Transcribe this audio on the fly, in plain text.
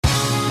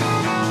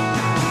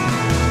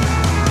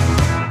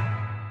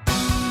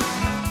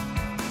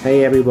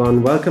Hey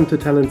everyone, welcome to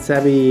Talent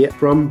Savvy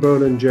from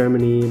Berlin,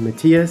 Germany.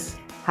 Matthias.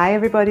 Hi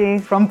everybody,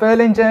 from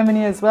Berlin,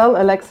 Germany as well.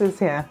 Alexa's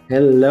here.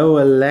 Hello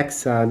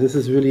Alexa. This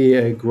is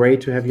really great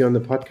to have you on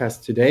the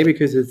podcast today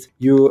because it's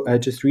you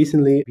just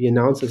recently be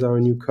announced as our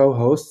new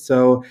co-host.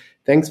 So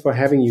thanks for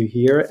having you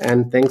here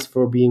and thanks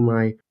for being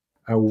my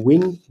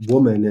wing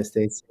woman, as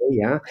they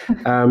say,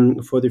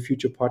 for the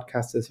future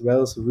podcast as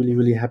well. So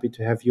really happy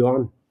to have you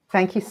on.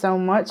 Thank you so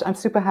much. I'm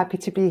super happy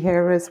to be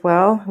here as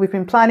well. We've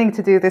been planning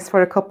to do this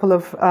for a couple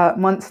of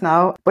months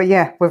now. But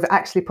yeah, we've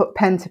actually put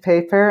pen to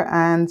paper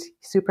and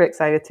super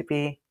excited to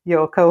be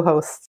your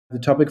co-host. The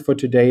topic for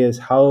today is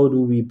how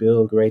do we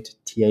build great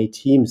TA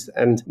teams?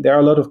 And there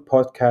are a lot of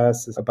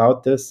podcasts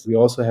about this. We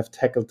also have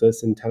tackled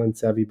this in Talent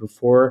Savvy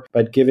before,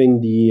 but given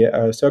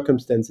the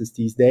circumstances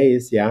these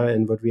days,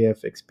 and what we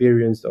have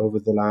experienced over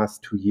the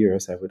last 2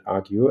 years, I would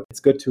argue, it's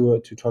good to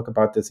talk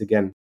about this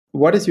again.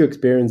 What is your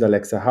experience,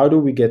 Alexa? How do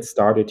we get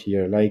started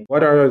here? Like,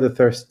 what are the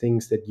first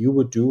things that you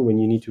would do when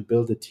you need to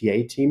build a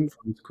TA team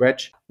from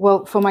scratch?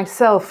 Well, for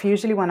myself,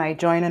 usually when I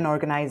join an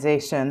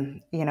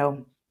organization,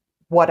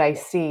 what I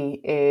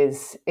see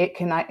is it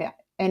can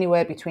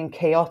anywhere between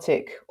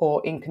chaotic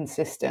or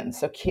inconsistent.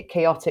 So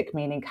chaotic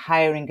meaning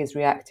hiring is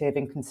reactive,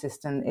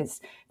 inconsistent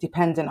is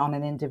dependent on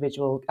an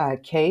individual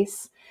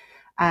case.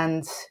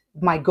 And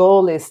my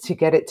goal is to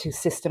get it to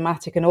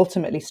systematic and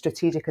ultimately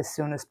strategic as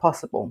soon as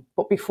possible.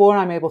 But before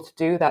I'm able to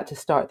do that, to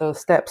start those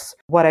steps,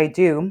 what I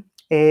do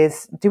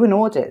is do an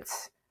audit.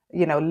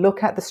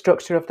 Look at the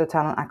structure of the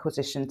talent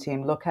acquisition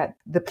team, look at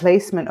the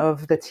placement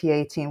of the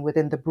TA team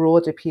within the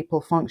broader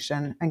people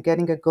function and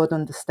getting a good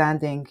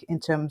understanding in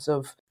terms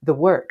of the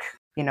work.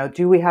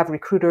 Do we have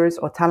recruiters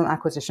or talent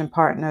acquisition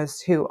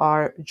partners who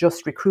are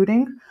just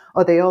recruiting?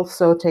 Are they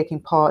also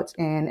taking part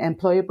in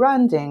employer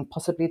branding,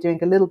 possibly doing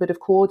a little bit of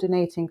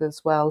coordinating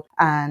as well,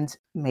 and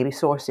maybe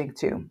sourcing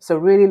too? So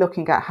really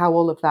looking at how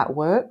all of that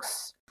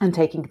works and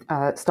taking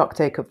stock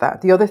take of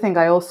that. The other thing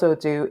I also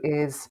do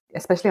is,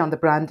 especially on the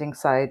branding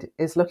side,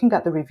 is looking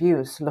at the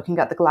reviews, looking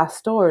at the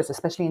Glassdoors,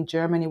 especially in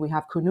Germany, we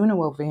have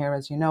Kununu over here,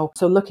 as you know.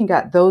 So looking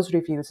at those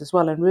reviews as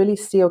well and really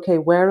see, okay,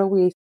 where are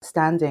we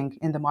standing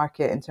in the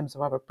market in terms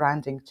of our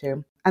branding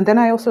too? And then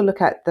I also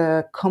look at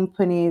the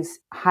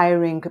company's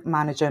hiring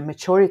manager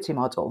maturity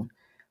model.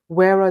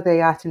 Where are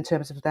they at in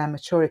terms of their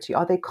maturity?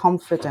 Are they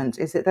confident?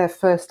 Is it their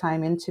first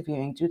time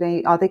interviewing?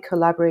 Are they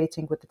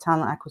collaborating with the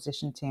talent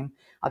acquisition team?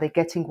 Are they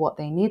getting what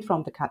they need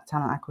from the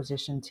talent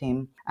acquisition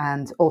team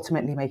and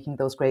ultimately making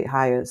those great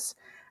hires?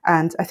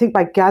 And I think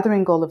by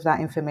gathering all of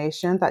that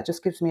information, that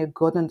just gives me a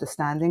good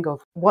understanding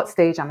of what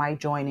stage am I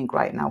joining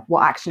right now?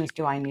 What actions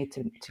do I need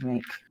to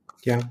make?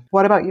 Yeah.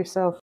 What about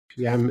yourself?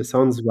 Yeah, it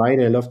sounds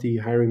right. I love the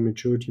hiring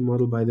maturity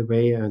model, by the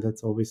way.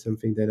 That's always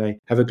something that I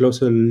have a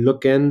closer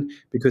look in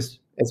because,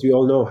 as we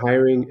all know,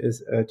 hiring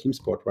is a team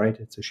sport, right?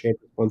 It's a shared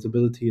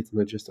responsibility. It's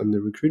not just on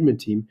the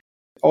recruitment team.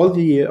 All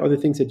the other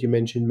things that you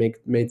mentioned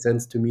made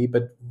sense to me,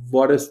 but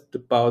what is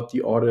about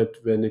the audit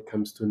when it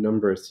comes to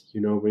numbers,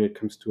 when it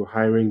comes to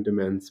hiring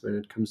demands, when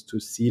it comes to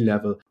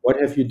C-level? What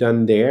have you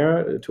done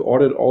there to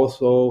audit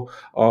also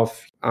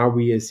of, are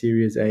we a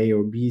Series A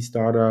or B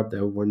startup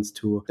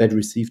that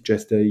received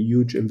just a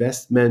huge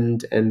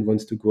investment and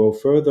wants to grow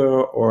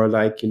further? Or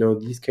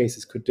these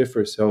cases could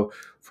differ. So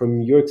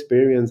from your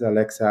experience,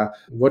 Alexa,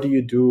 what do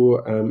you do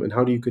and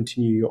how do you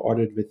continue your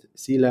audit with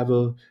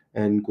C-level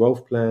and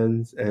growth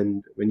plans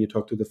and when you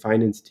talk to the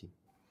finance team?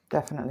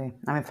 Definitely.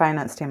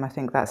 Finance team, I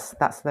think that's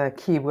the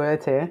key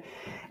word here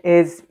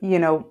is,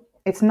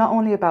 it's not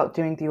only about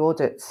doing the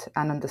audit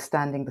and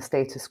understanding the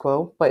status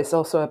quo, but it's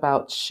also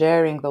about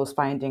sharing those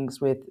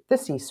findings with the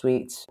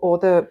C-suite or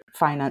the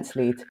finance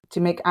lead to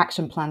make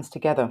action plans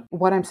together.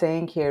 What I'm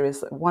saying here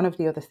is one of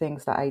the other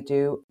things that I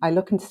do, I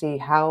look and see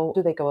how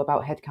do they go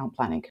about headcount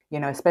planning,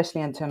 especially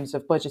in terms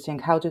of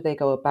budgeting. How do they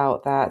go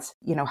about that?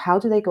 How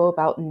do they go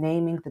about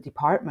naming the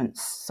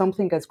departments?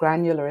 Something as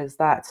granular as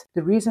that.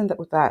 The reason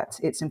that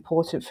it's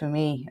important for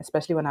me,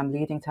 especially when I'm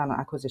leading talent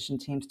acquisition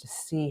teams, to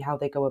see how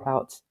they go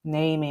about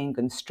naming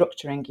and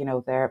structuring,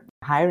 their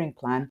hiring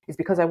plan is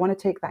because I want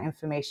to take that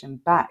information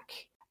back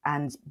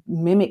and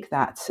mimic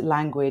that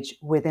language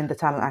within the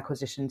talent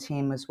acquisition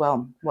team as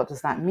well. What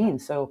does that mean?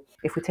 So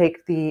if we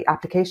take the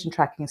application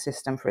tracking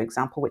system, for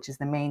example, which is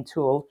the main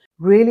tool,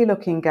 really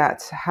looking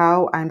at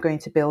how I'm going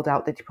to build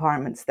out the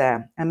departments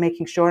there and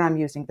making sure I'm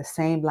using the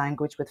same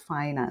language with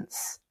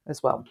finance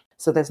as well.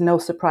 So there's no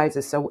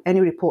surprises. So any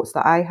reports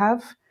that I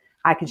have,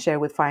 I can share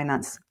with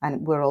finance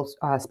and we're all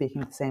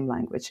speaking the same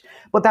language.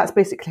 But that's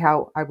basically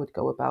how I would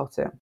go about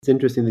it. It's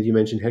interesting that you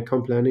mentioned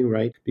headcount planning,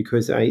 right?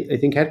 Because I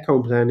think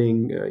headcount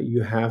planning,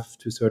 you have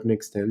to a certain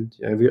extent.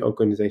 Every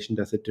organization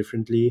does it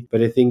differently.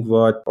 But I think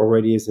what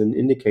already is an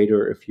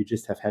indicator if you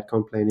just have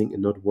headcount planning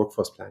and not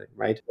workforce planning,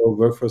 right? So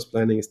workforce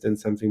planning is then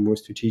something more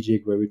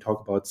strategic where we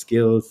talk about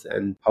skills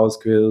and how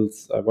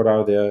skills, what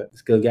are the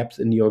skill gaps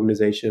in the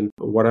organization?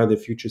 What are the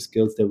future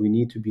skills that we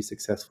need to be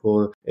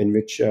successful? In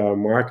which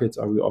markets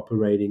are we operating?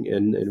 operating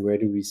in, and where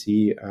do we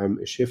see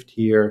a shift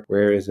here,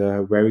 where is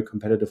a very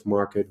competitive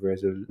market, where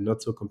is a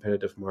not so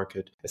competitive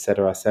market,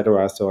 etc.,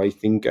 etc. So I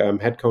think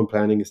headcount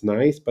planning is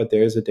nice, but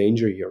there is a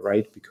danger here,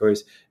 right?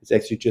 Because it's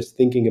actually just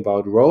thinking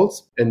about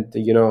roles and,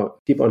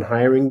 keep on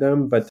hiring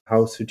them, but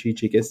how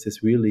strategic is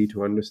this really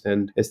to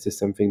understand, is this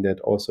something that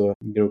also,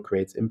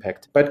 creates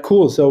impact? But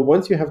cool. So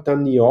once you have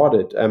done the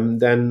audit,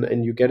 then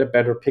and you get a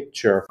better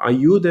picture, are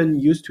you then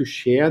used to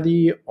share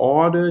the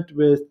audit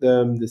with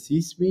the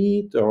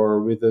C-suite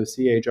or with the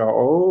CHRO,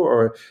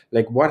 or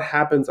like what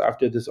happens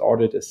after this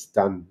audit is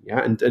done?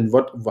 Yeah, and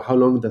how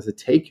long does it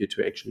take you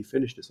to actually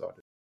finish this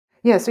audit?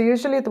 Yeah, so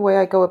usually the way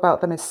I go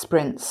about them is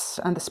sprints,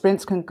 and the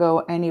sprints can go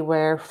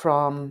anywhere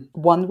from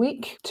 1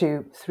 week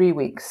to 3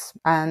 weeks.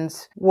 And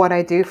what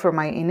I do for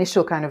my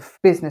initial kind of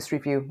business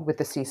review with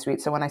the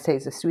C-suite, so when I say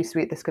it's a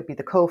C-suite, this could be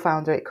the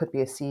co-founder, it could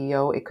be a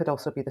CEO, it could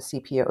also be the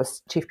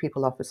CPO, Chief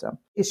People Officer,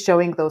 is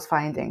showing those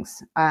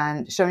findings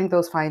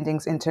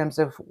in terms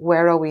of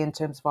where are we in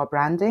terms of our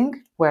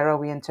branding, where are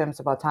we in terms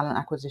of our talent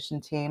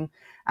acquisition team,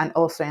 and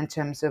also in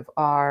terms of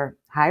our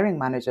hiring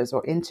managers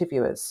or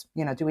interviewers.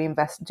 Do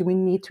we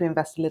need to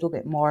invest a little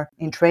bit more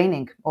in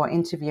training or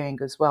interviewing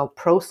as well?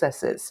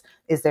 Processes.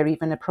 Is there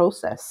even a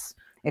process?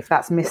 If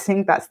that's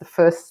missing, that's the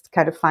first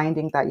kind of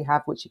finding that you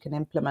have, which you can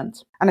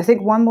implement. And I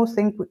think one more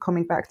thing,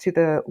 coming back to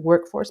the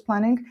workforce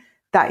planning,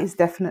 that is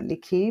definitely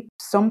key.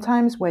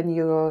 Sometimes when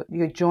you're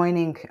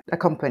joining a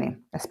company,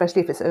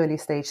 especially if it's early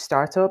stage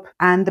startup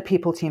and the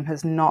people team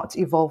has not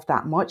evolved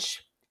that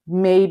much,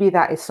 maybe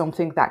that is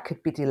something that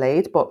could be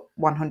delayed, but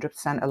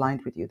 100%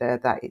 aligned with you there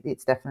that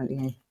it's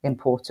definitely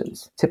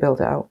important to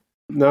build it out.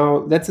 Now,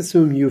 let's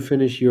assume you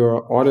finish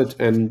your audit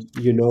and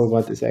you know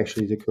what is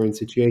actually the current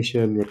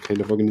situation, what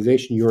kind of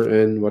organization you're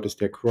in, what is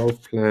their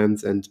growth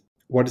plans, and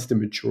what is the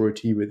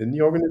maturity within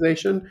the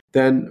organization.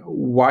 Then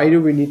why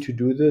do we need to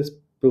do this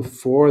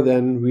before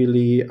then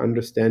really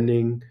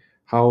understanding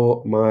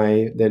how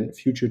my then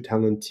future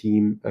talent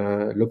team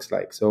looks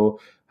like? So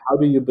how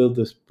do you build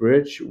this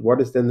bridge?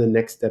 What is then the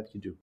next step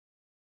you do?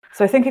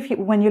 So I think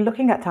when you're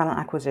looking at talent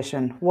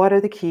acquisition, what are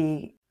the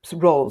key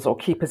roles or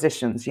key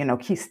positions,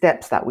 key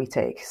steps that we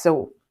take?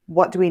 So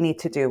what do we need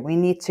to do? We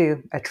need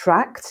to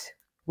attract,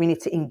 we need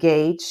to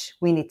engage,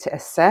 we need to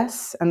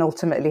assess, and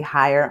ultimately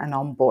hire and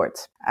onboard.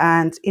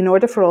 And in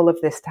order for all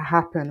of this to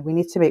happen, we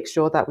need to make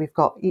sure that we've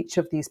got each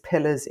of these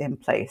pillars in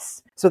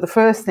place. So the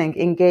first thing,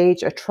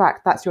 engage,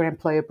 attract, that's your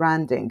employer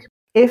branding.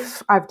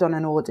 If I've done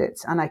an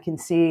audit and I can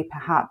see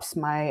perhaps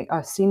my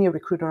senior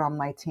recruiter on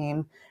my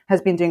team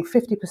has been doing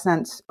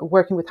 50%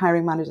 working with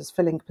hiring managers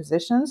filling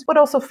positions, but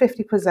also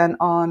 50%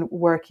 on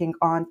working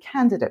on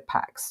candidate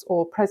packs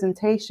or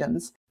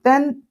presentations,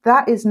 then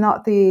that is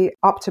not the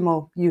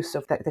optimal use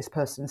of this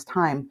person's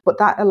time. But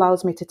that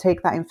allows me to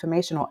take that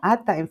information or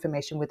add that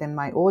information within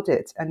my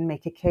audit and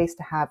make a case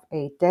to have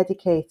a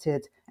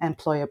dedicated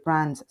employer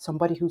brand,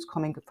 somebody who's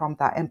coming from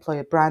that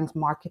employer brand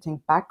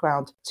marketing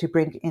background to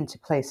bring into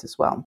place as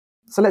well.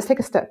 So let's take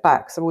a step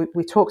back. So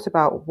we talked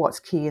about what's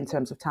key in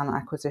terms of talent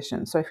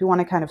acquisition. So if you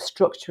want to kind of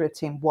structure a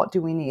team, what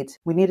do we need?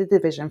 We need a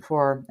division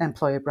for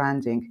employer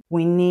branding.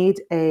 We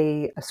need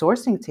a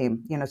sourcing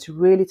team, to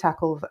really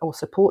tackle or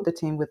support the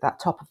team with that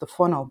top of the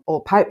funnel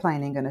or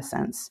pipelining in a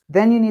sense.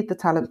 Then you need the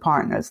talent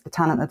partners, the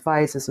talent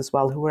advisors as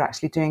well, who are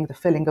actually doing the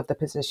filling of the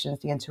positions,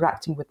 the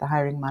interacting with the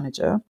hiring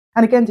manager.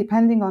 And again,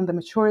 depending on the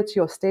maturity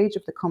or stage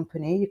of the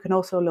company, you can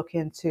also look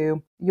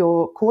into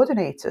your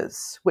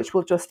coordinators, which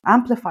will just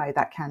amplify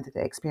that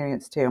candidate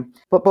experience too.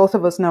 But both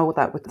of us know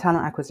that with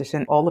talent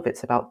acquisition, all of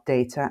it's about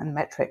data and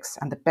metrics.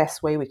 And the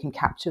best way we can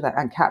capture that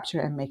and capture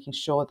it and making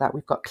sure that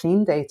we've got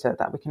clean data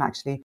that we can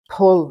actually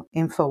pull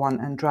info on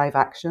and drive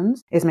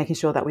actions is making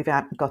sure that we've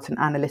got an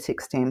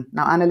analytics team.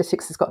 Now,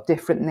 analytics has got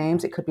different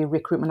names. It could be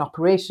recruitment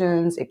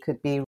operations, it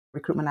could be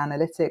recruitment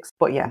analytics.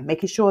 But yeah,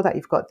 making sure that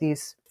you've got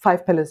these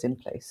 5 pillars in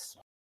place.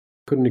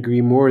 Couldn't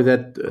agree more.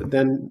 That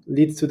then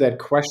leads to that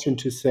question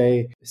to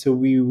say, so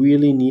we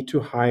really need to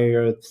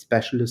hire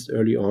specialists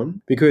early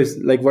on, because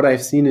like what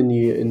I've seen in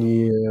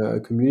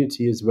the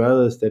community as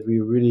well is that we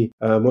really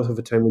most of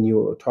the time when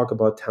you talk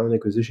about talent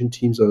acquisition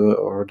teams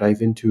or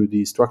dive into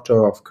the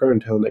structure of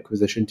current talent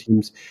acquisition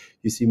teams,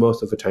 you see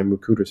most of the time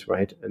recruiters,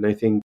 right? And I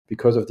think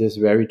because of this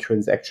very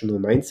transactional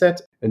mindset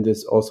and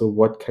this also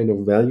what kind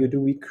of value do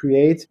we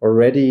create,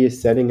 already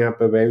setting up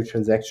a very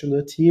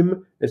transactional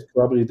team is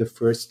probably the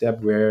first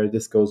step where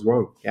this goes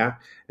wrong,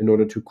 in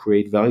order to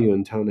create value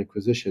in talent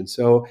acquisition.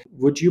 So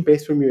would you,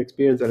 based from your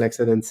experience,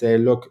 Alexa, then say,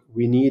 look,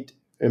 we need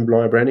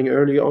employer branding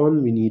early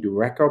on, we need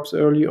reqs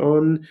early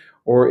on,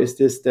 or is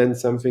this then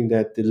something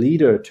that the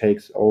leader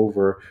takes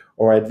over,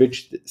 or at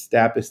which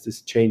step is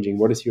this changing?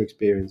 What is your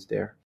experience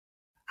there?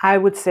 I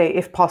would say,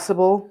 if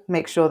possible,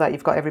 make sure that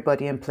you've got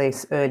everybody in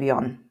place early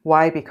on.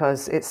 Why?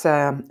 Because it's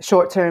a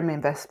short-term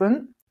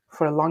investment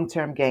for a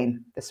long-term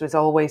gain. This is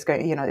always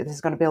going, this is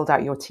going to build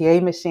out your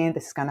TA machine.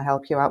 This is going to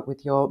help you out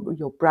with your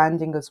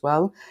branding as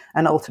well,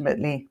 and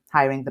ultimately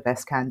hiring the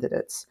best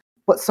candidates.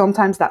 But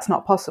sometimes that's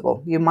not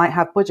possible. You might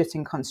have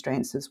budgeting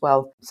constraints as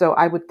well. So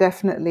I would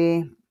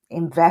definitely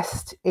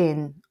invest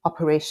in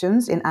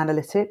operations, in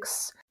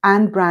analytics,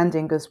 and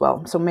branding as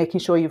well. So making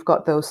sure you've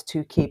got those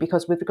two key,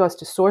 because with regards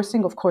to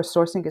sourcing, of course,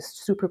 sourcing is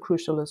super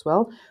crucial as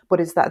well. But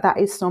that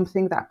is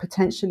something that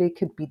potentially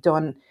could be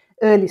done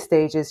early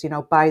stages,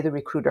 by the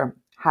recruiter,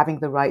 having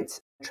the right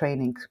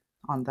training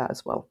on that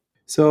as well.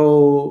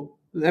 So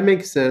that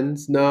makes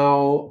sense.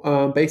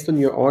 Now, based on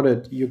your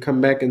audit, you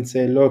come back and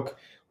say, look,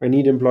 I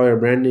need employer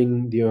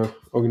branding. The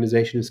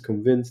organization is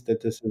convinced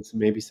that this is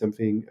maybe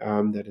something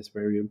that is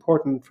very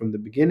important from the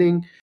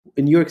beginning.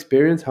 In your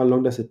experience, how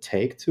long does it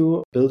take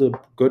to build a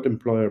good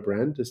employer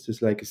brand? Is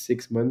this like a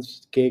 6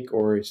 months gig,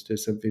 or is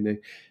this something that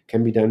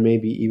can be done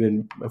maybe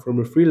even from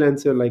a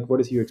freelancer? Like,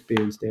 what is your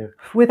experience there?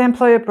 With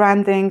employer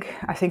branding,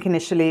 I think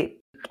initially,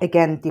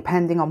 again,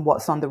 depending on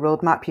what's on the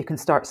roadmap, you can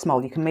start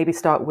small. You can maybe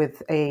start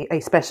with a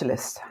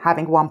specialist,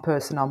 having one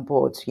person on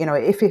board.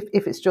 If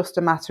it's just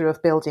a matter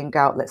of building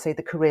out, let's say,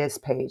 the careers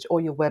page or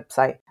your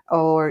website,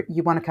 or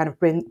you want to kind of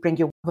bring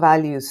your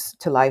values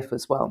to life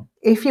as well.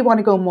 If you want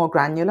to go more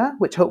granular,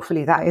 which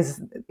hopefully that is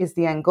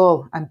the end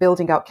goal, and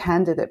building out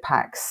candidate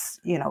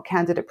packs,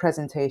 candidate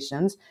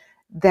presentations,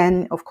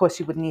 then of course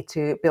you would need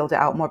to build it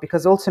out more,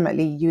 because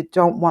ultimately you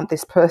don't want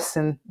this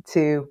person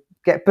to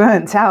get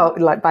burnt out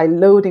like by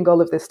loading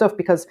all of this stuff,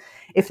 because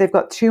if they've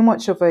got too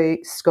much of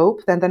a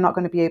scope, then they're not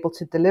going to be able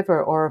to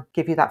deliver or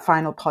give you that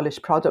final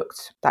polished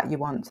product that you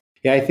want.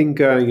 Yeah, I think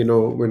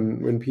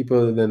when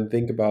people then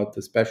think about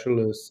the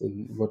specialists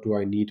and what do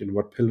I need and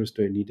what pillars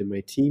do I need in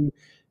my team,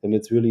 then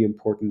it's really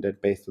important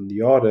that based on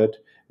the audit,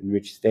 in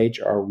which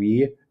stage are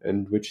we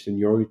and which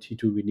seniority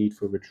do we need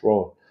for which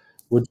role.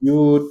 Would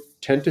you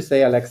tend to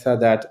say, Alexa,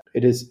 that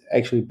it is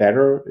actually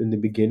better in the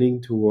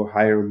beginning to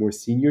hire a more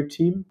senior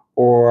team,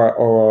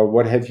 or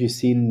what have you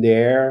seen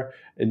there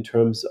in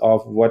terms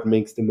of what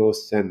makes the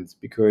most sense?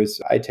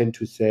 Because I tend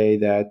to say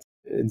that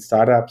in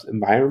startups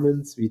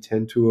environments, we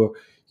tend to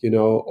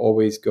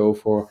always go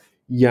for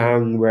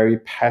young, very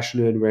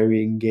passionate,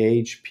 very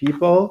engaged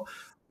people.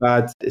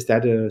 But is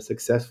that a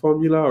success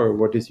formula, or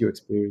what is your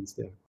experience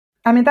there?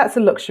 I mean, that's a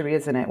luxury,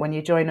 isn't it? When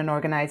you join an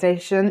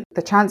organization,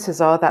 the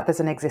chances are that there's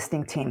an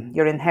existing team.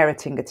 You're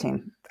inheriting a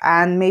team.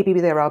 And maybe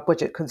there are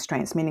budget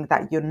constraints, meaning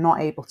that you're not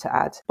able to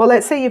add. But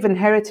let's say you've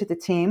inherited a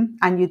team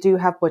and you do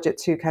have budget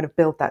to kind of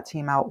build that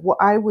team out. What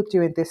I would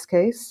do in this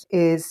case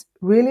is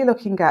really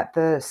looking at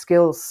the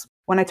skills.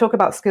 When I talk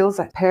about skills,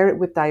 I pair it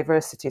with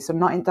diversity. So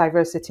not in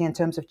diversity in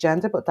terms of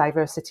gender, but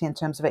diversity in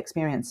terms of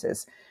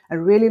experiences.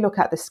 And really look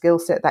at the skill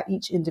set that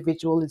each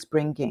individual is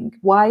bringing.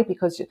 Why?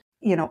 Because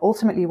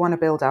ultimately you want to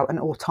build out an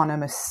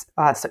autonomous,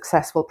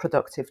 successful,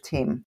 productive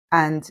team.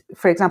 And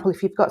for example,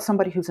 if you've got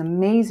somebody who's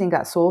amazing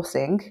at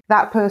sourcing,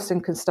 that person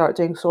can start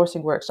doing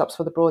sourcing workshops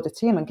for the broader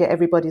team and get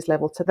everybody's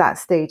level to that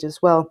stage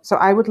as well. So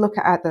I would look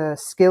at the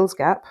skills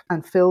gap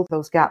and fill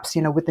those gaps,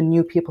 with the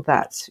new people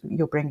that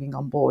you're bringing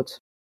on board.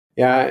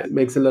 Yeah, it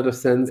makes a lot of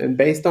sense. And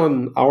based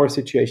on our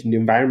situation, the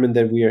environment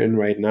that we are in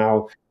right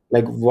now,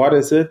 like what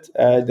is it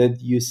that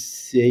you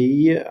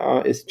see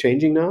is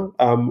changing now?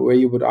 Where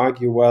you would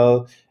argue,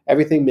 well,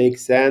 everything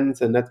makes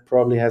sense, and that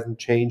probably hasn't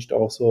changed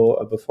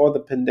also before the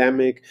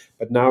pandemic.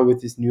 But now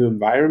with this new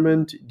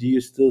environment, do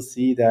you still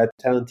see that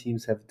talent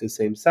teams have the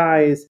same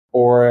size?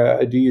 Or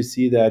do you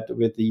see that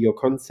with your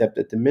concept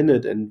at the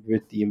minute and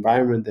with the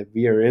environment that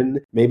we are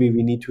in, maybe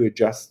we need to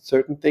adjust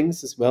certain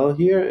things as well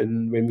here?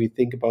 And when we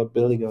think about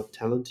building out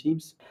talent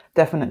teams?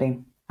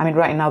 Definitely. I mean,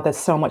 right now there's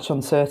so much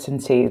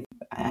uncertainty,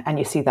 and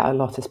you see that a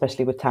lot,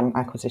 especially with talent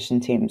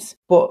acquisition teams.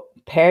 But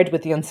paired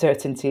with the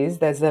uncertainties,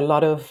 there's a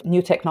lot of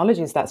new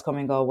technologies that's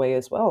coming our way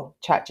as well.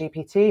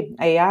 ChatGPT,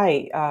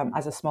 AI,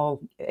 as a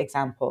small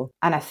example.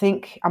 And I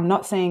think I'm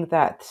not saying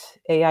that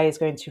AI is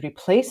going to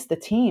replace the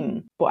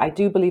team, but I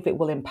do believe it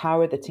will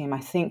empower the team. I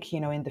think,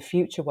 in the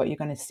future, what you're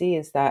going to see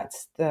is that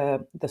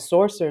the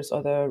sourcers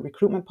or the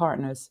recruitment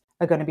partners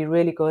are going to be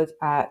really good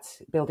at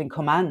building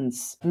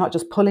commands, not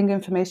just pulling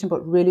information,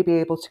 but really be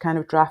able to kind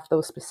of draft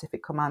those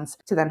specific commands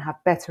to then have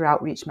better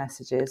outreach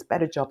messages,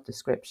 better job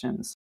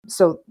descriptions.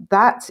 So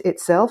that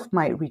itself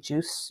might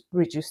reduce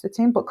the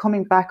team. But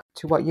coming back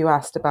to what you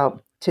asked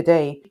about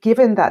today,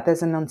 given that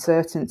there's an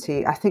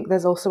uncertainty, I think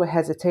there's also a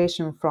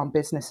hesitation from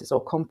businesses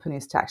or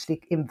companies to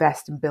actually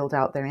invest and build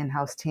out their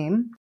in-house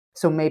team.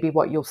 So maybe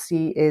what you'll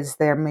see is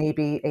there may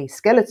be a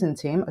skeleton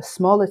team, a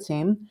smaller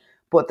team,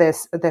 but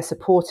they're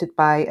supported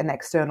by an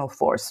external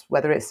force,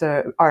 whether it's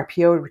a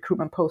RPO,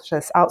 recruitment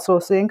process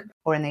outsourcing,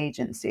 or an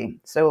agency.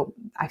 So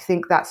I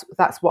think that's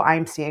what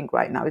I'm seeing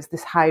right now, is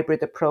this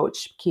hybrid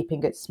approach,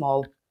 keeping it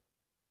small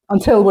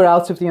until we're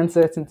out of the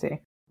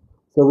uncertainty.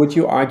 So would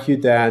you argue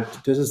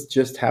that this is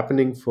just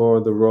happening for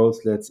the roles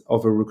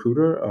of a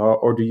recruiter,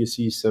 or do you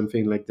see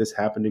something like this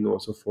happening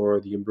also for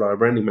the employer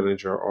branding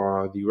manager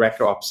or the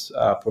reqs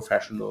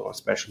professional or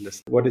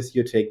specialist? What is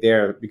your take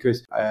there?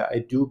 Because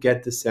I do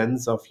get the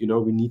sense of,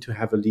 we need to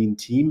have a lean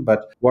team,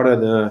 but what are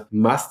the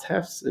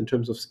must-haves in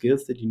terms of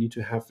skills that you need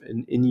to have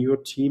in your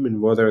team, and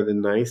what are the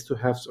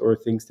nice-to-haves or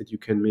things that you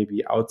can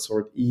maybe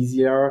outsource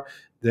easier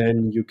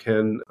than you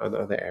can on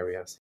other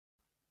areas?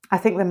 I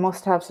think the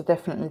must-haves are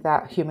definitely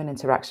that human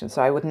interaction.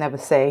 So I would never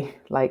say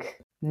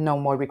like no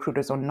more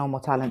recruiters or no more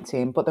talent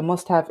team, but the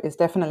must-have is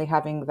definitely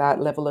having that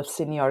level of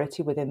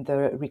seniority within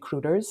the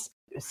recruiters.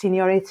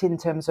 Seniority in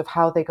terms of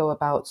how they go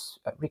about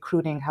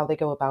recruiting, how they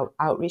go about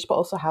outreach, but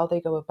also how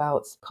they go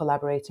about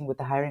collaborating with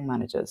the hiring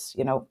managers.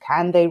 You know,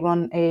 can they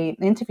run a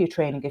interview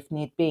training if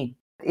need be?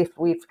 If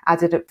we've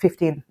added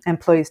 15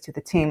 employees to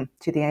the team,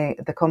 to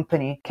the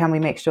company, can we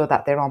make sure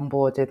that they're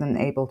onboarded and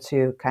able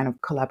to kind of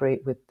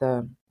collaborate with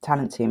the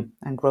talent team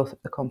and growth of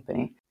the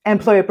company?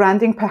 Employer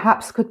branding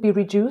perhaps could be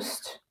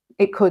reduced.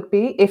 It could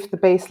be if the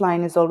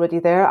baseline is already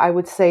there. I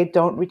would say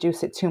don't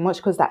reduce it too much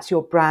because that's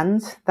your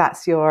brand,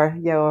 that's your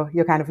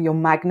kind of your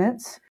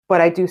magnet.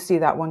 But I do see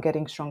that one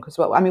getting stronger as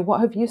well. I mean,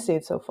 what have you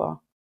seen so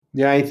far?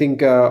 Yeah, I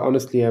think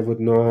honestly, I would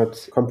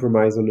not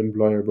compromise on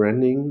employer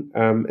branding.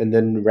 And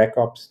then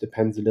RecOps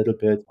depends a little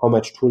bit how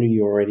much tooling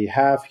you already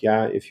have.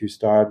 Yeah, if you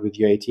start with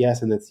your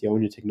ATS and that's the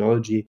only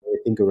technology,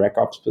 I think a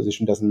RecOps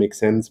position doesn't make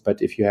sense.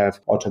 But if you have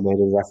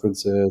automated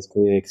references,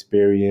 clear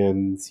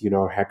experience,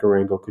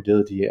 HackerRank or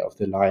Codility of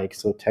the like,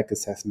 so tech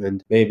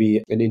assessment,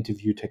 maybe an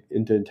interview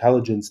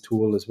intelligence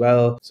tool as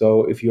well.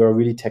 So if you are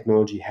really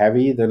technology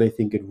heavy, then I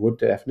think it would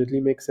definitely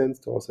make sense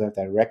to also have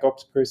that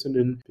RecOps person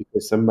in,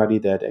 because somebody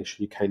that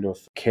actually kind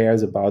of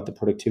cares about the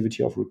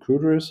productivity of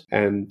recruiters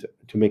and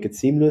to make it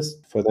seamless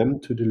for them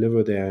to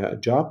deliver their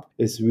job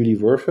is really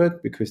worth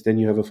it, because then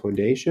you have a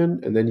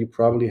foundation and then you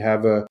probably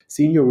have a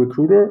senior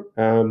recruiter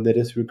that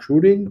is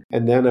recruiting.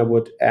 And then I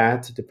would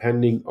add,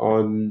 depending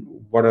on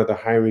what are the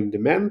hiring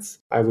demands,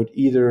 I would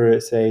either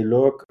say,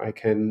 look, I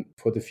can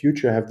for the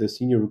future have the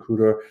senior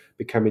recruiter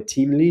become a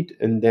team lead,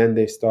 and then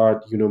they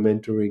start,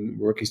 mentoring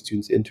working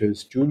students,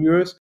 interns,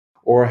 juniors,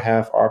 or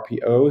have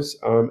RPOs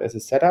as a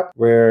setup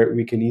where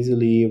we can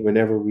easily,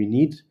 whenever we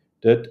need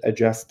it,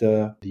 adjust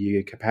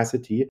the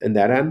capacity in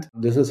that end.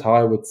 This is how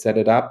I would set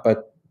it up,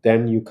 but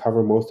then you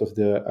cover most of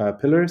the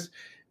pillars.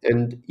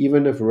 And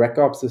even if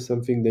RecOps is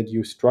something that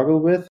you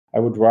struggle with, I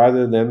would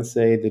rather then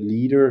say the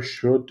leader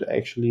should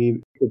actually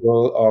be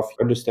capable of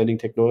understanding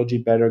technology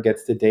better,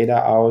 gets the data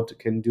out,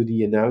 can do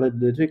the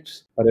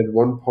analytics. But at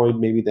one point,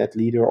 maybe that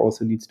leader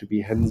also needs to be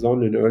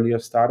hands-on in earlier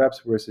startups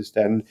versus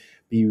then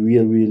be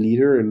real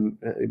leader and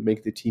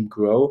make the team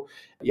grow.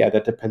 Yeah,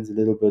 that depends a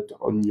little bit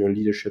on your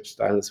leadership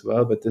style as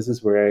well. But this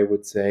is where I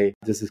would say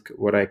this is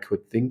what I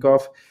could think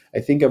of. I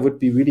think I would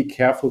be really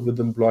careful with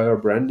employer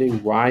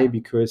branding. Why?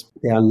 Because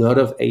there are a lot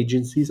of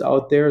agencies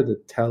out there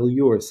that tell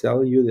you or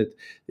sell you that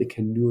they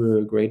can do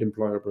a great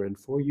employer brand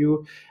for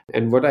you.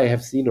 And what I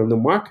have seen on the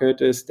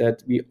market is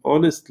that we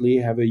honestly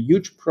have a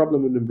huge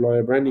problem in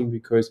employer branding,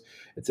 because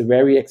it's a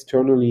very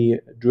externally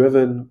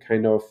driven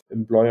kind of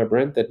employer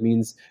brand. That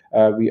means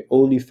we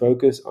only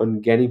focus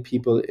on getting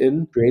people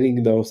in,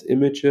 creating those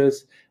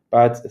images,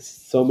 but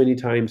so many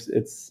times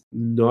it's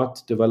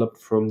not developed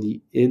from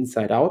the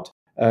inside out.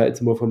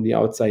 It's more from the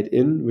outside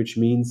in, which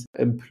means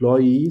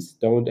employees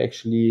don't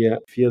actually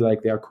feel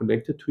like they are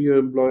connected to your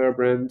employer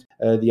brand.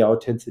 The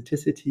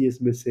authenticity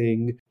is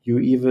missing. You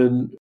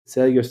even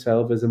sell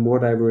yourself as a more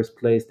diverse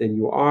place than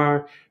you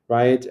are,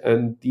 right?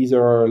 And these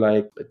are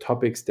like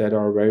topics that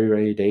are very,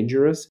 very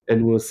dangerous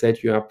and will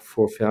set you up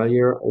for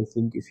failure, I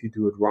think, if you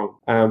do it wrong.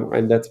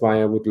 And that's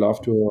why I would love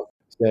to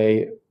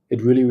say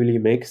it really, really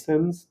makes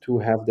sense to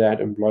have that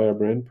employer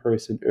brand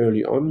person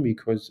early on,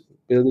 because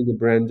building a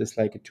brand is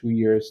like a 2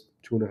 years,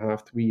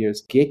 2.5, 3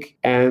 years gig.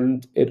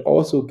 And it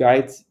also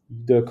guides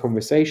the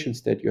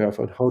conversations that you have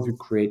on how to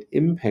create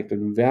impact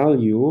and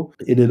value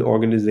in an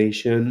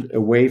organization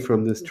away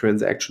from this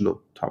transactional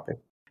topic.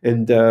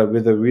 And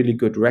with a really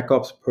good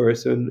RecOps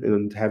person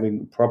and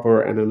having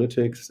proper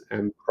analytics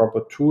and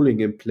proper tooling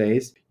in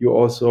place, you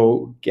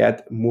also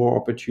get more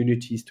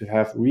opportunities to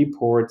have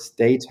reports,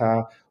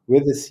 data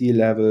with the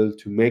C-level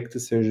to make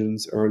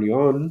decisions early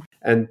on.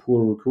 And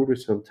poor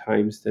recruiters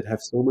sometimes that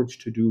have so much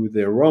to do with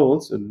their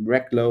roles and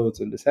rec loads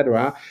and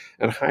etc.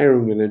 And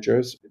hiring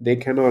managers, they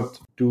cannot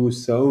do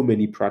so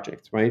many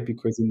projects, right?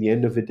 Because in the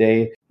end of the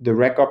day, the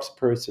RecOps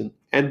person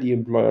and the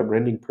employer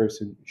branding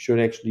person should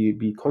actually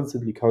be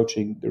constantly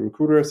coaching the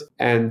recruiters.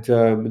 And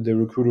the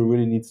recruiter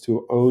really needs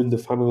to own the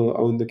funnel,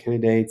 own the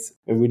candidates,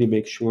 and really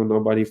make sure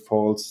nobody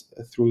falls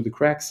through the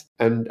cracks.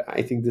 And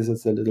I think this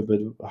is a little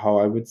bit how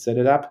I would set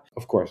it up.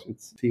 Of course,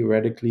 it's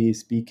theoretically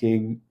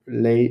speaking,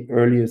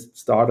 earliest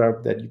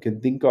startup that you can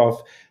think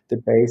of,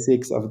 the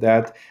basics of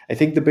that. I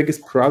think the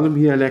biggest problem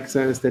here,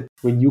 Alexa, is that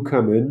when you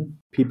come in,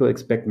 people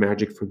expect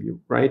magic from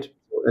you, right?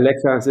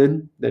 Alexa is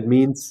in, that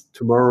means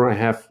tomorrow I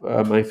have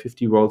my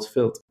 50 roles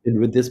filled.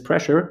 And with this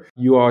pressure,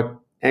 you are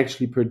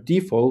actually per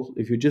default,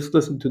 if you just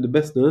listen to the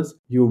business,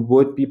 you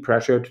would be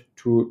pressured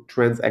to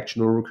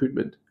transactional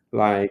recruitment.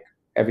 Like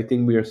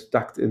everything we are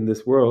stuck in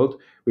this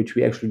world, which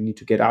we actually need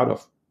to get out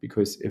of.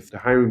 Because if the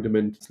hiring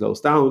demand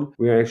slows down,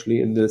 we are actually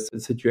in this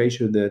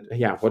situation that,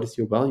 yeah, what is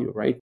your value,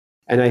 right?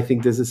 And I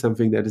think this is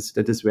something that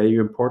is very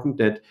important,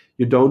 that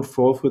you don't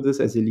fall for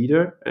this as a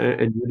leader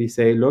and really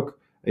say, look,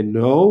 I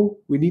know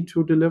we need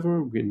to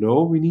deliver. We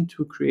know we need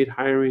to create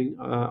hiring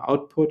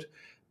output,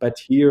 but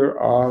here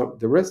are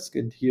the risks,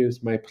 and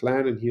here's my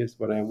plan, and here's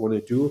what I want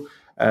to do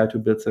to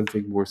build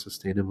something more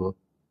sustainable.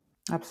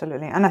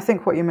 Absolutely. And I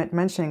think what you're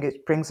mentioning,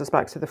 it brings us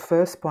back to the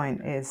first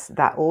point, is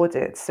that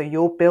audit. So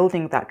you're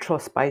building that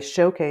trust by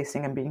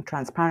showcasing and being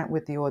transparent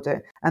with the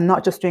audit, and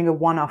not just doing a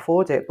one-off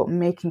audit, but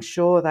making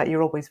sure that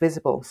you're always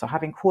visible. So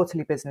having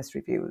quarterly business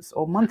reviews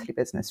or monthly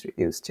business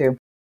reviews too.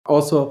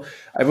 Also,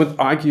 I would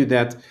argue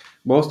that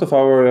most of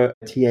our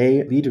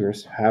TA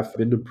leaders have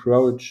been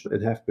approached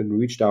and have been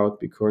reached out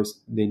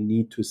because they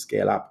need to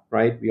scale up,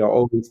 right? We are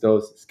always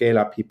those scale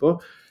up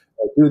people.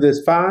 Do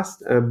this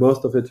fast, and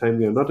most of the time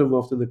we are not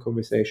involved in the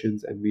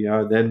conversations, and we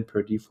are then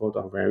per default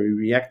are very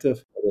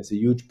reactive. There's a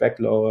huge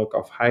backlog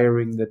of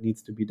hiring that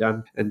needs to be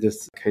done, and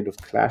this kind of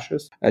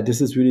clashes.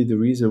 This is really the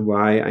reason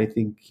why I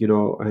think you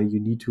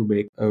need to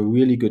make a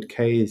really good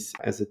case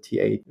as a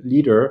TA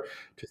leader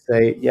to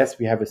say, yes,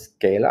 we have a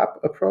scale up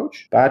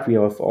approach, but we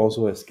have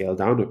also a scale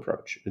down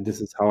approach, and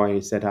this is how I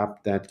set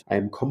up that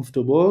I'm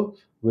comfortable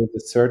with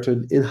a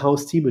certain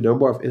in-house team, a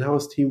number of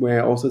in-house team,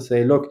 where I also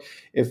say, look,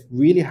 if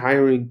really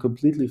hiring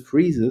completely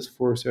freezes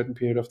for a certain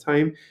period of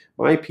time,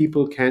 my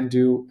people can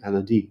do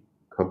L&D,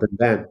 comp and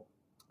ban,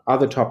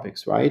 other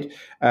topics, right?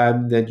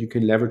 That you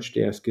can leverage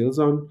their skills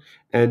on.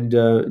 And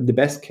in the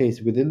best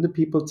case, within the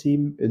people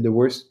team. In the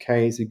worst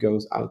case, it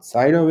goes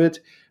outside of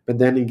it. But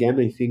then again,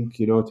 I think,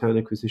 talent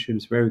acquisition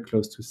is very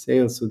close to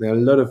sales. So there are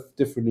a lot of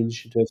different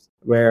initiatives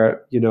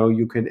where,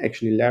 you can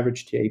actually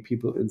leverage TA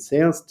people in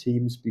sales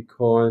teams,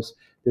 because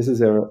this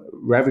is a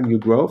revenue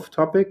growth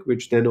topic,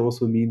 which then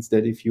also means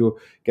that if you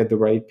get the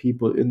right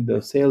people in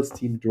the sales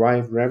team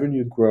drive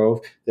revenue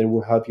growth, then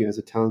will help you as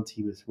a talent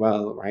team as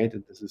well, right?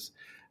 And this is,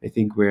 I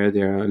think, where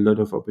there are a lot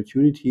of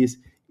opportunities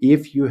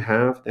if you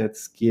have that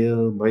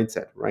skill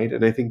mindset, right?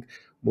 And I think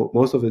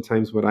most of the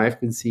times what I've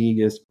been seeing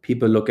is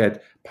people look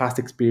at past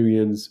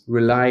experience,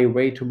 rely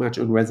way too much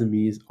on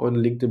resumes, on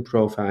LinkedIn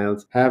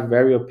profiles, have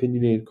very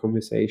opinionated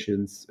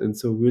conversations. And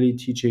so really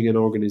teaching an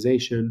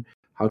organization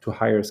how to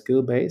hire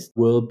skill-based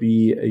will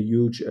be a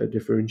huge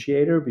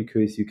differentiator,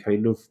 because you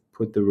kind of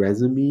put the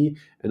resume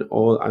and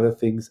all other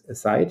things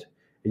aside,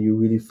 and you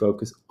really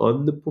focus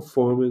on the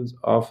performance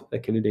of a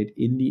candidate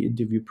in the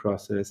interview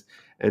process,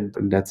 and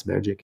that's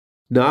magic.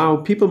 Now,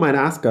 people might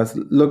ask us,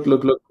 look,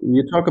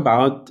 you talk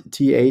about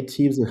TA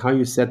teams and how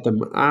you set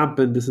them up,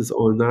 and this is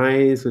all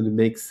nice and it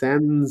makes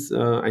sense.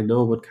 I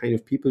know what kind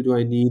of people do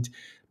I need,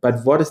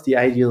 but what is the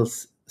ideal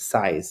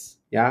size?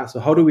 Yeah, so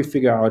how do we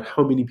figure out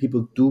how many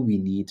people do we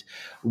need?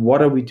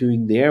 What are we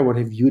doing there? What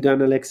have you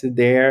done, Alexa,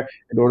 there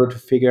in order to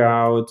figure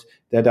out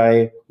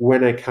that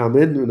when I come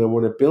in and I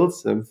want to build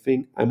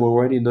something, I'm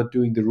already not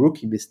doing the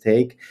rookie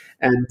mistake,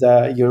 and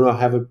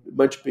have a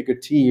much bigger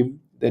team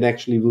that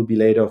actually will be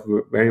laid off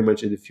very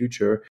much in the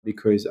future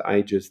because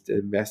I just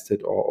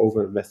invested or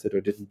over-invested or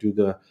didn't do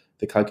the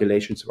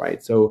calculations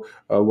right. So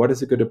what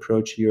is a good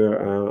approach here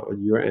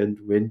on your end?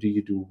 When do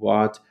you do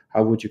what?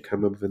 How would you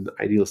come up with an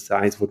ideal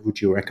size? What would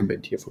you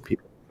recommend here for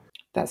people?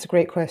 That's a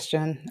great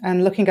question.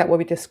 And looking at what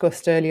we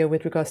discussed earlier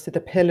with regards to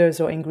the pillars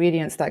or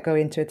ingredients that go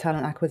into a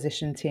talent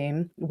acquisition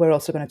team, we're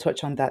also going to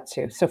touch on that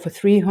too. So for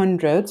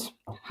 300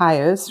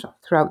 hires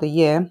throughout the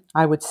year,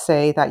 I would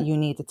say that you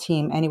need a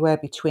team anywhere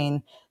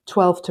between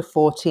 12 to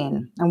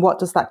 14. And what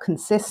does that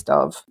consist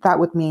of? That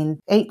would mean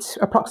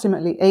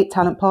approximately 8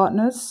 talent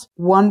partners,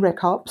 1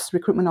 reqs,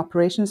 recruitment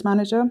operations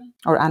manager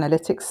or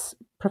analytics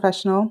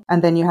professional,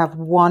 and then you have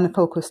 1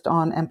 focused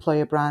on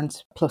employer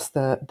brand plus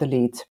the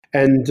lead.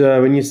 And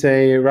when you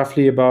say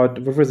roughly about,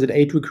 what was it,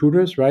 8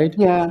 recruiters, right?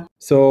 Yeah.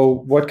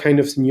 So what kind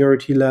of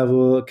seniority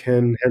level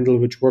can handle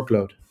which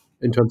workload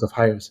in terms of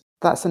hires?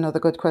 That's another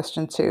good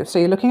question too. So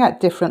you're looking at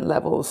different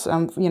levels.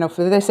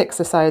 For this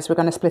exercise, we're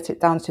going to split it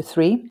down to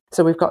 3.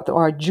 So we've got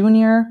our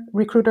junior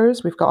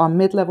recruiters, we've got our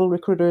mid-level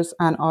recruiters,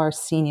 and our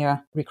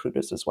senior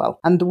recruiters as well.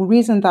 And the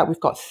reason that we've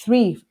got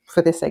 3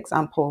 for this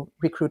example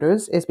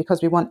recruiters is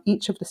because we want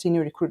each of the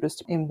senior recruiters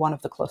to be in one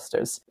of the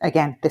clusters.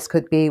 Again, this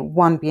could be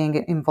 1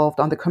 being involved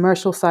on the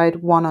commercial side,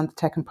 1 on the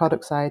tech and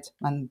product side,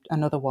 and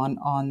another 1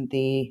 on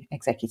the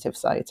executive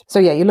side. So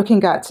yeah, you're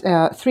looking at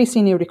 3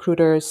 senior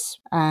recruiters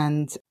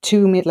and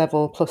 2 mid-level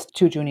plus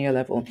 2 junior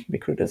level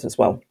recruiters as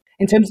well.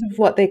 In terms of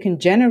what they can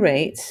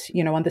generate,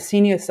 on the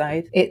senior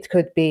side, it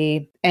could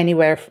be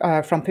anywhere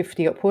from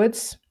 50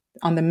 upwards,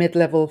 on the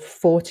mid-level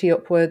 40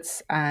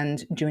 upwards,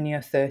 and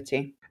junior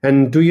 30.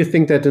 And do you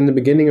think that in the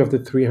beginning of the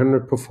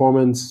 300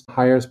 performance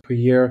hires per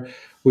year,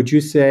 would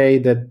you say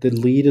that the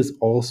lead is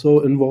also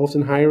involved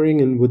in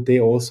hiring, and would they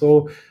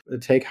also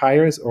take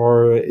hires,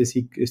 or is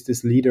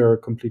this leader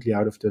completely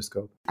out of their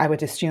scope? I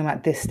would assume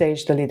at this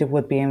stage the leader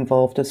would be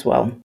involved as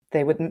well.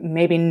 They would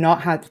maybe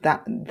not have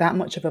that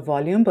much of a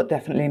volume, but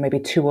definitely maybe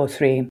 2 or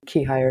 3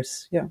 key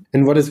hires. Yeah.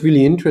 And what is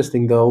really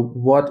interesting, though,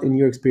 what in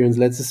your experience,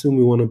 let's assume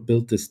we want to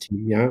build this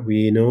team. Yeah,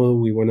 we know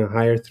we want to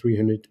hire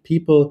 300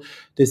 people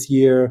this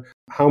year.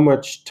 How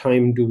much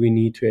time do we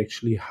need to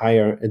actually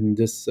hire in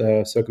this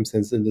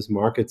circumstance, in this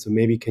market? So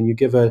maybe can you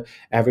give an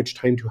average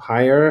time to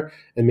hire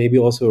and maybe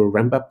also a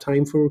ramp up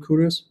time for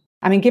recruiters?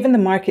 I mean, given the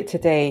market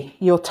today,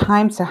 your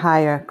time to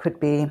hire could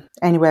be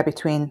anywhere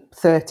between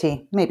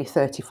 30, maybe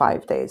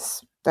 35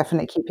 days.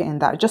 Definitely keep it in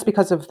that just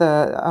because of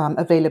the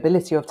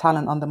availability of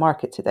talent on the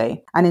market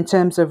today. And in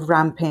terms of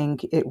ramping,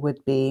 it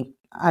would be,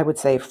 I would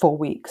say, 4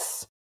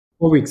 weeks.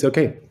 4 weeks,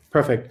 okay,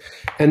 perfect.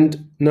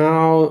 And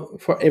now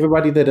for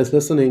everybody that is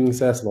listening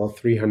says, well,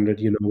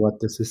 300, you know what,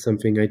 this is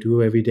something I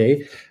do every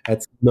day.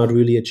 That's not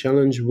really a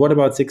challenge. What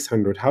about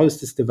 600? How is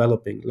this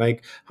developing?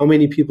 Like, how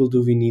many people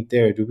do we need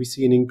there? Do we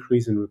see an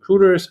increase in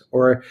recruiters,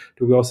 or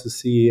do we also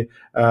see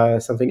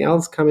something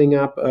else coming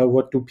up?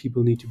 What do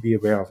people need to be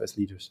aware of as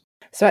leaders?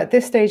 So at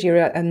this stage, you're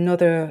at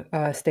another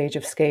stage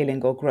of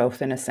scaling or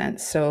growth in a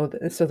sense. So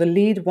the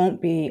lead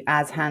won't be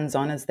as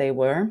hands-on as they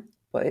were,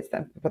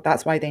 but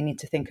that's why they need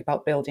to think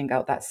about building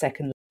out that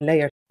second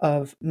layer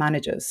of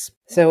managers.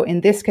 So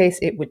in this case,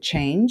 it would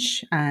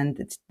change, and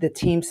the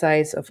team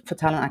size for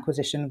talent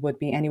acquisition would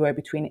be anywhere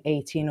between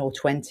 18 or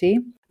 20.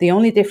 The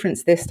only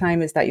difference this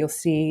time is that you'll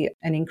see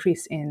an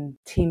increase in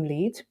team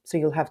lead. So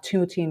you'll have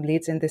 2 team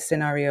leads in this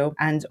scenario,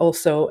 and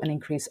also an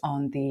increase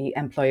on the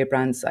employer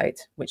brand side,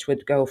 which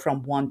would go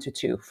from 1 to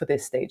 2 for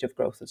this stage of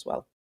growth as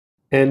well.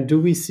 And do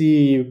we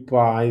see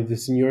by the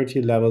seniority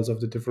levels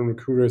of the different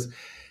recruiters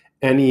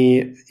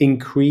any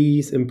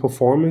increase in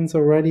performance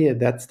already at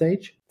that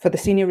stage? For the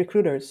senior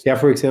recruiters? Yeah,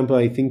 for example,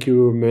 I think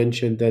you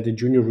mentioned that a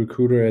junior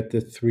recruiter at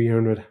the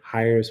 300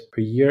 hires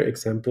per year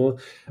example,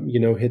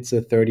 hits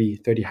a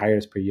 30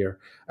 hires per year.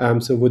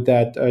 So would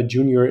that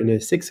junior in a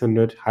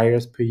 600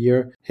 hires per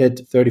year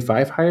hit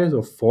 35 hires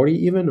or 40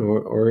 even,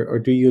 or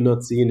do you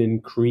not see an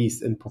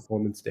increase in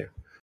performance there?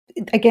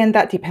 Again,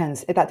 that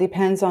depends. That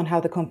depends on how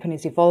the company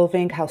is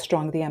evolving, how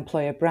strong the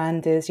employer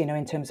brand is,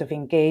 in terms of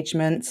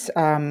engagement,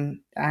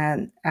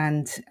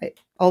 and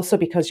also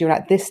because you're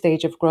at this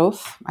stage of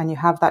growth and you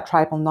have that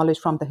tribal knowledge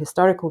from the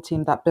historical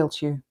team that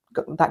got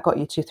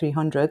you to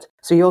 300.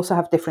 So you also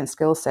have different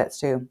skill sets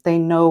too. They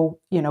know,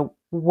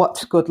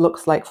 what good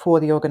looks like for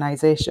the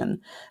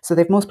organization. So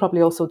they've most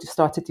probably also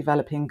started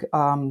developing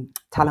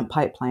talent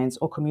pipelines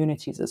or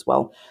communities as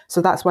well.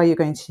 So that's why you're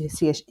going to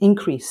see an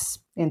increase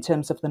in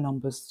terms of the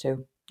numbers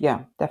too.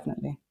 Yeah,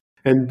 definitely.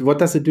 And what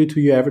does it do to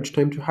your average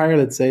time to hire?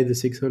 Let's say the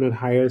 600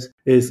 hires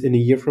is in a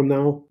year from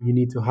now, you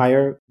need to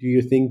hire. Do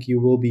you think you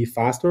will be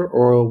faster,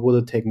 or will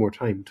it take more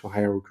time to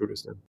hire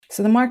recruiters then?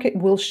 So the market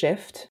will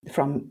shift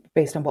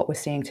based on what we're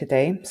seeing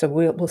today. So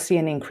we'll see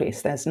an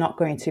increase. There's not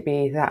going to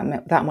be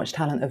that much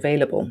talent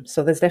available.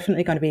 So there's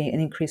definitely going to be an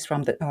increase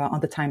from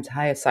on the time to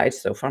hire side.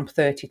 So from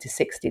 30 to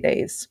 60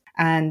 days.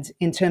 And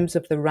in terms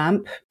of the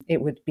ramp,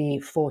 it would be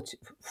 4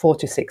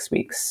 to 6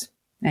 weeks,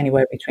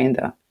 anywhere between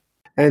that.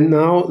 And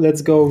now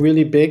let's go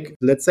really big.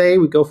 Let's say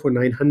we go for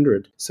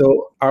 900.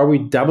 So are we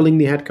doubling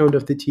the headcount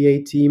of the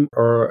TA team,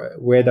 or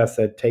where does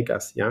that take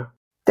us? Yeah.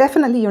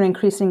 Definitely you're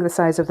increasing the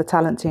size of the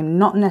talent team,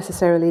 not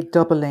necessarily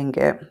doubling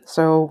it.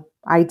 So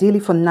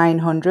ideally for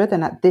 900,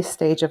 and at this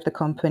stage of the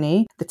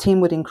company, the team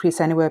would increase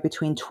anywhere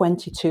between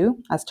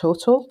 22 as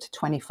total to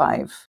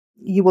 25.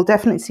 You will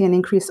definitely see an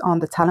increase on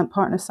the talent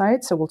partner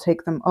side. So we'll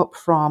take them up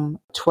from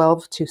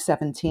 12 to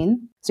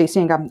 17. So you're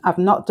seeing I've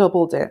not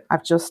doubled it.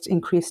 I've just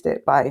increased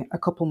it by a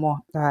couple more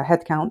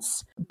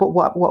headcounts. But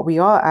what we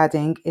are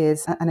adding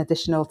is an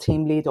additional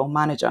team lead or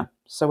manager.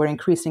 So we're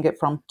increasing it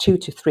from 2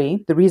 to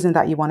 3. The reason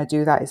that you want to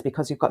do that is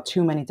because you've got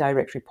too many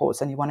direct reports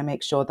and you want to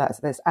make sure that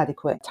there's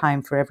adequate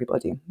time for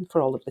everybody,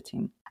 for all of the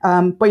team.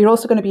 But you're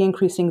also going to be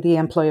increasing the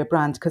employer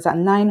brand, because at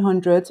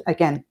 900,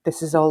 again,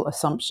 this is all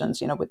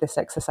assumptions, with this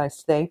exercise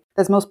today,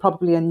 there's most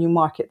probably a new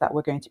market that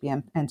we're going to be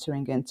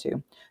entering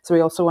into. So we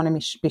also want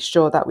to be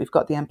sure that we've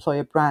got the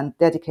employer brand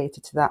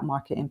dedicated to that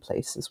market in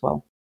place as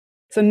well.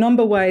 So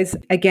number-wise,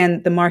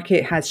 again, the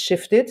market has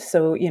shifted.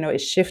 So,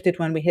 it's shifted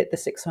when we hit the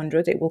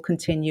 600. It will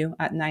continue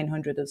at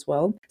 900 as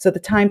well. So the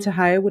time to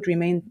hire would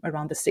remain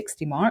around the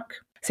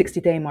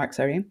 60-day mark,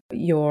 sorry.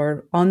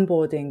 Your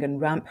onboarding and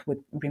ramp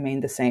would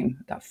remain the same,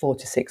 that 4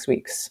 to 6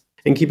 weeks.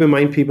 And keep in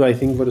mind, people, I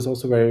think what is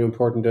also very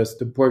important is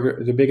the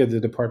bigger the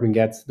department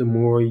gets, the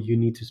more you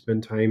need to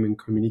spend time in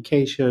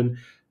communication.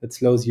 It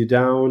slows you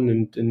down.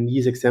 And in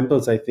these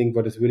examples, I think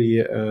what is really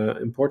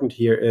important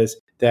here is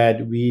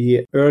that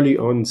we early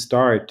on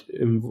start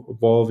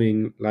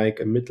involving like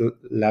a middle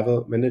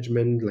level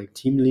management, like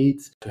team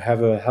leads, to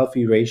have a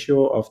healthy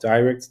ratio of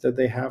directs that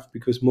they have.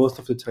 Because most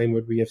of the time,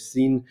 what we have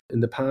seen in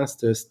the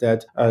past is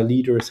that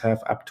leaders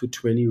have up to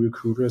 20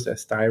 recruiters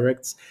as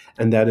directs.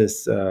 And that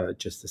is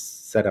just a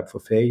setup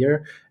for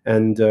failure.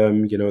 And,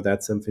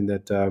 that's something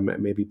that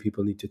maybe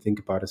people need to think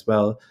about as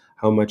well.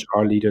 How much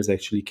are leaders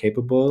actually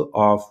capable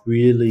of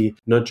really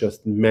not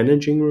just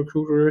managing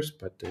recruiters,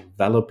 but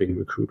developing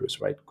recruiters,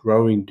 right?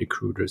 Growing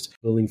recruiters,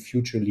 building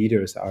future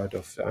leaders out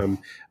of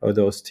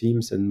those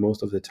teams. And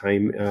most of the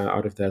time,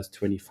 out of those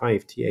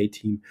 25 TA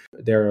team,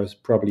 there are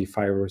probably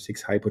 5 or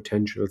 6 high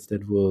potentials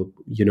that will,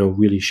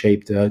 really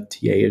shape the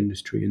TA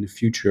industry in the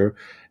future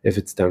if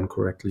it's done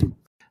correctly.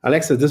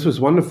 Alexa, this was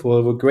wonderful.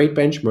 They were great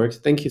benchmarks.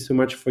 Thank you so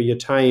much for your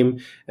time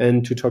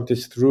and to talk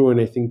this through.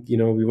 And I think,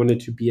 we wanted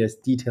to be as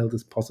detailed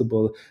as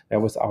possible.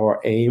 That was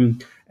our aim.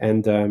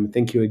 And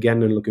thank you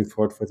again, and looking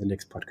forward for the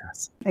next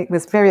podcast. It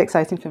was very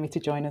exciting for me to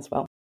join as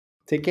well.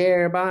 Take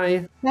care.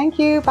 Bye. Thank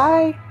you.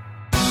 Bye.